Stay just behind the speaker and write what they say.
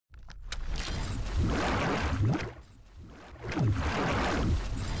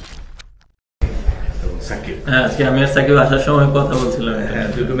সাকিব। হ্যাঁ, আজকে আমি আর সাকিব আসার সময় কথা বলছিলাম। হ্যাঁ,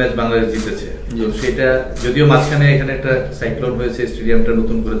 দুটো ম্যাচ বাংলাদেশ জিতেছে। তো সেটা যদিও মাঝখানে এখানে একটা সাইক্লোন হয়েছে, স্টেডিয়ামটা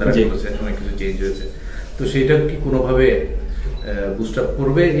নতুন করে তারা করেছে, অনেক কিছু চেঞ্জ হয়েছে, তো সেটা কি কোনোভাবে বুস্ট আপ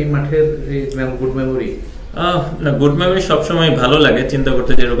করবে এই মাঠের এই গুড মেমোরি? না, গুড মেমোরি সবসময় ভালো লাগে চিন্তা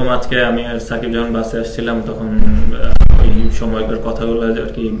করতে। যেরকম আজকে আমি আর সাকিব যখন বাসে আসছিলাম তখন ওই সময়কার কথাগুলো আর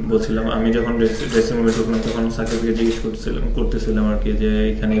কি বলছিলাম। আমি যখন ড্রেসিং রুমে ঢুকলাম তখন সাকিবকে জিজ্ঞেস করতেছিলাম আর কি, যে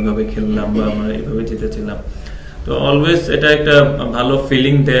এখানে এইভাবে খেললাম বা আমরা এইভাবে জিতেছিলাম। তো অলওয়েজ এটা একটা ভালো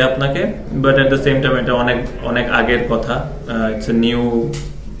ফিলিং দেয় আপনাকে, but at the same time এটা অনেক অনেক আগের কথা। It's a new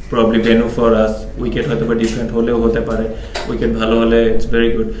probably venue for us. Wicket হয়তো বা ডিফারেন্ট হলেও হতে পারে, উইকেট ভালো হলে ইটস ভেরি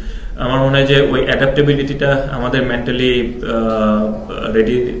গুড। আমার মনে হয় যে ওই অ্যাডাপ্টেবিলিটিটা আমাদের মেন্টালি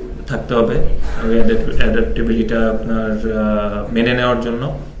রেডি থাকতে হবে, ওই অ্যাডাপ্টেবিলিটিটা আপনার মেনে নেওয়ার জন্য,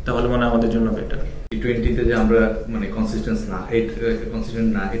 তাহলে মনে হয় আমাদের জন্য বেটার। টি-20তে যে আমরা মানে কনসিস্টেন্ট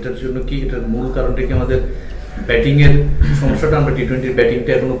না, এটার জন্য কি, এটার মূল কারণটা কি আমাদের ব্যাটিং এর সমস্যাটা? আমরা টি-20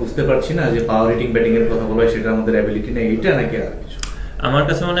 ব্যাটিংটা এখনো বুঝতে পারছি না, যে পাওয়ার হিটিং ব্যাটিং এর কথা বলা হয়, সেটা আমাদের অ্যাবিলিটি নেই, এটা নাকি আর কিছু? আমার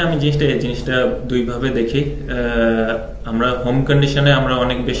কাছে মনে হয় আমি জিনিসটা দুইভাবে দেখি। আমরা হোম কন্ডিশনে আমরা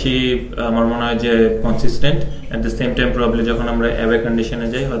অনেক বেশি, আমার মনে হয় যে consistent. At the same time probably যখন আমরা অ্যাওয়ে কন্ডিশনে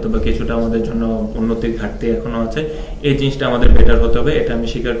যাই হয়তো বা কিছুটা আমাদের জন্য উন্নতির ঘাটতি এখনো আছে, এই জিনিসটা আমাদের বেটার হতে হবে, এটা আমি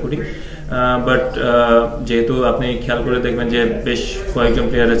স্বীকার করি। বাট যেহেতু আপনি খেয়াল করে দেখবেন যে বেশ কয়েকজন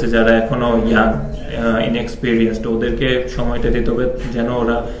প্লেয়ার আছে যারা এখনো ইয়াং, ইনএক্সপিরিয়েন্সড, ওদেরকে সময়টা দিতে হবে যেন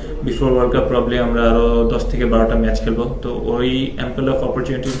ওরা বিফোর ওয়ার্ল্ড কাপ প্রবলি আমরা আরো 10 থেকে 12টা ম্যাচ খেলবো। তো ওই অ্যাম্পল অফ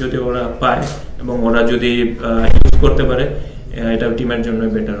অপরচুনিটি যদি ওরা পায় এবং ওরা যদি ইউজ করতে পারে, এটা টিমের জন্য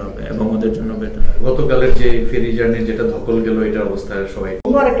বেটার হবে এবং ওদের জন্য বেটার। গতকালের যে ফেরি জার্নি যেটা ধকল গেল, এটার অবস্থা সবাই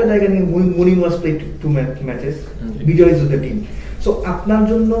আর একটা জায়গা নিয়ে morning was played 2 matches, Bijoy is the team. So আপনার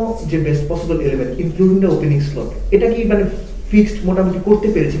জন্য যে best possible element including the opening slot, এটা কি মানে ফিক্সড মোটামুটি করতে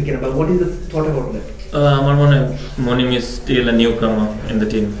পেরেছেন কিনা, বা what is the thought about that? আমার মনে হয় Monim is still a new কামার in the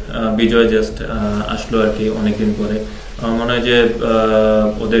team. Bijoy just আসলো আর কি অনেকদিন পরে। আমার মনে হয় যে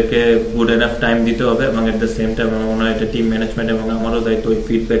ওদেরকে গুড এনাফ টাইম দিতে হবে এবং এট দ্য সেম টাইম আমার মনে হয় এটা টিম ম্যানেজমেন্ট এবং আমারও দায়িত্ব ওই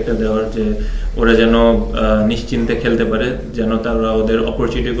ফিডব্যাকটা দেওয়ার, যে ওরা যেন নিশ্চিন্তে খেলতে পারে, যেন তারা ওদের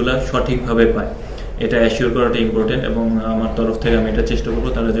অপরচুনিটিগুলো সঠিকভাবে পায়, এটা অ্যাসিওর করাটা ইম্পর্টেন্ট। এবং আমার তরফ থেকে আমি এটা চেষ্টা করবো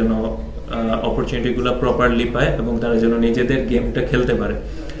তারা যেন অপরচুনিটিগুলো প্রপারলি পায় এবং তারা যেন নিজেদের গেমটা খেলতে পারে।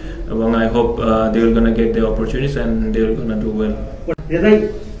 এবং I hope they will gonna get the opportunities and they will gonna do well.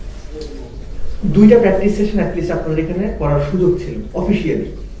 দুইটা প্র্যাকটিস সেশন অ্যাটলিস্ট আপনাদের এখানে করার সুযোগ ছিল officially,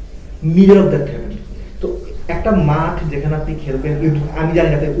 middle of that happen. তো একটা মাঠ যেখানে আপনি খেলবেন, আমি জানি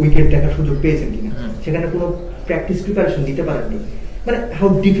না আপনি উইকেট দেখার সুযোগ পেয়েছেন কিনা, সেখানে কোনো প্র্যাকটিস প্রিপারেশন দিতে পারেননি, মানে how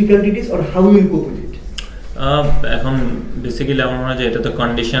difficult it is or how will কোপ উইথ ইট? এখন বেসিক্যালি আমার মনে হয় যে এটা তো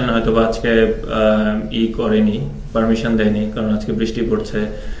কন্ডিশন হয়তো বা আজকে করেনি, পারমিশন দেয়নি, কারণ আজকে বৃষ্টি পড়ছে।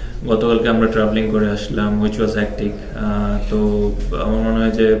 গতকালকে আমরা ট্রাভেলিং করে আসলাম, হুইচ ওয়াজ হ্যাকটিক। তো আমার মনে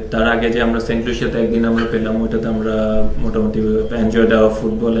হয় যে তার আগে যে আমরা সেন্ট লুসিয়াতে একদিন আমরা পেলাম, ওইটাতে আমরা মোটামুটি enjoyed hour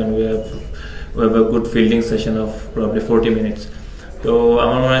football and we have a good fielding session of probably 40 minutes. তো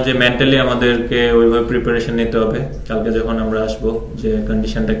আমার মনে হয় যে মেন্টালি আমাদেরকে ওইভাবে প্রিপারেশন নিতে হবে কালকে যখন আমরা আসবো, যে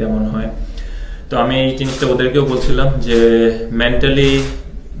কন্ডিশনটা কেমন হয়। তো আমি এই জিনিসটা ওদেরকেও বলছিলাম যে মেন্টালি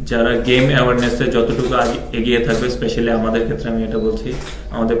যারা গেম অ্যাওয়ারনেসে যতটুকু এগিয়ে থাকবে, স্পেশালি আমাদের ক্ষেত্রে আমি এটা বলছি,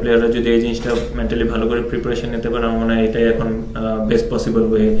 আমাদের প্লেয়াররা যদি এই জিনিসটা মেন্টালি ভালো করে প্রিপারেশন নিতে পারে, আমার মনে হয় এটাই এখন best possible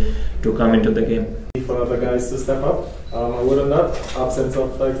way to come into the game. For other guys to step up, other than that, absence of,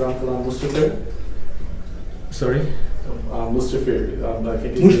 for example, Mustafir. Sorry? Mustafir, I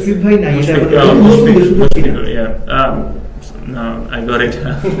think Mustafir bhai nahi, yeah. No, I got it.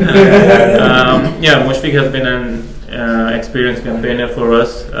 Yeah, Mushfiq has been an experienced campaigner for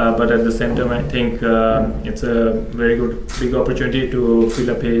us, but at the same time I think it's a very big opportunity to fill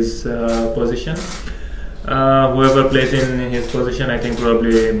up his position. Whoever plays in his position, I think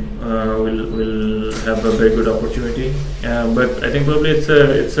probably will have a very good opportunity. But I think probably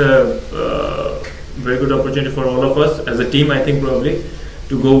it's a very good opportunity for all of us as a team. I think probably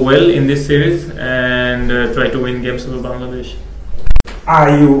to go well in this series and try to win games for Bangladesh. Are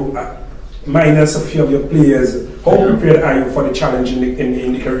you minus a few of your players? How prepared are you for the challenge in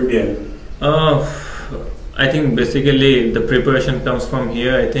the Caribbean? I think basically the preparation comes from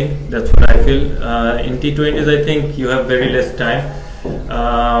here. I think that's what I feel. In T20s, I think you have very less time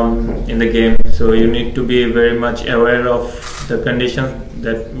in the game, so you need to be very much aware of the conditions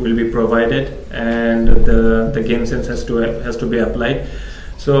that will be provided, and the game sense has to be applied.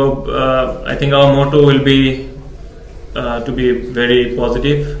 So I think our motto will be to be very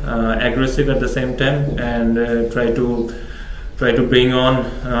positive, aggressive at the same time, and try to bring on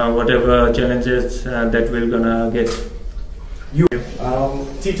whatever challenges that we're gonna get.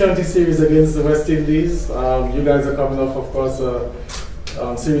 T20 series against the West Indies. You guys are coming off, of course,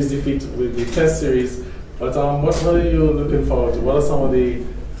 series defeat with the Test series. But what are you looking forward to? What are some of the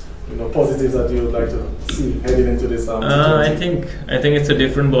positives that you would like to see heading into this? I think it's a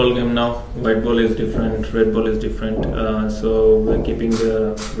different ball game now. White ball is different, red ball is different. So we're keeping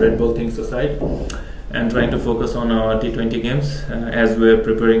the red ball things aside and trying to focus on our T20 games as we're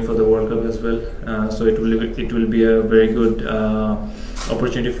preparing for the World Cup as well. So it will be a very good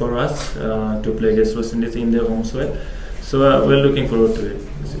opportunity for us to play against West Indies in their home soil. So we're looking forward to it.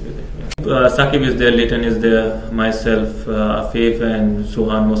 Sakib is there, Leighton is there, myself, Afif and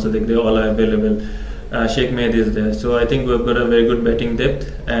Suhan Mosaddiq, they all are available. Sheikh Mehdi is there. So I think we've got a very good batting depth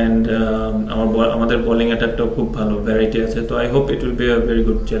and our bowling attack top খুব ভালো variety আছে. So I hope it will be a very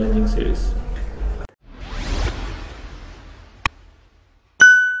good challenging series.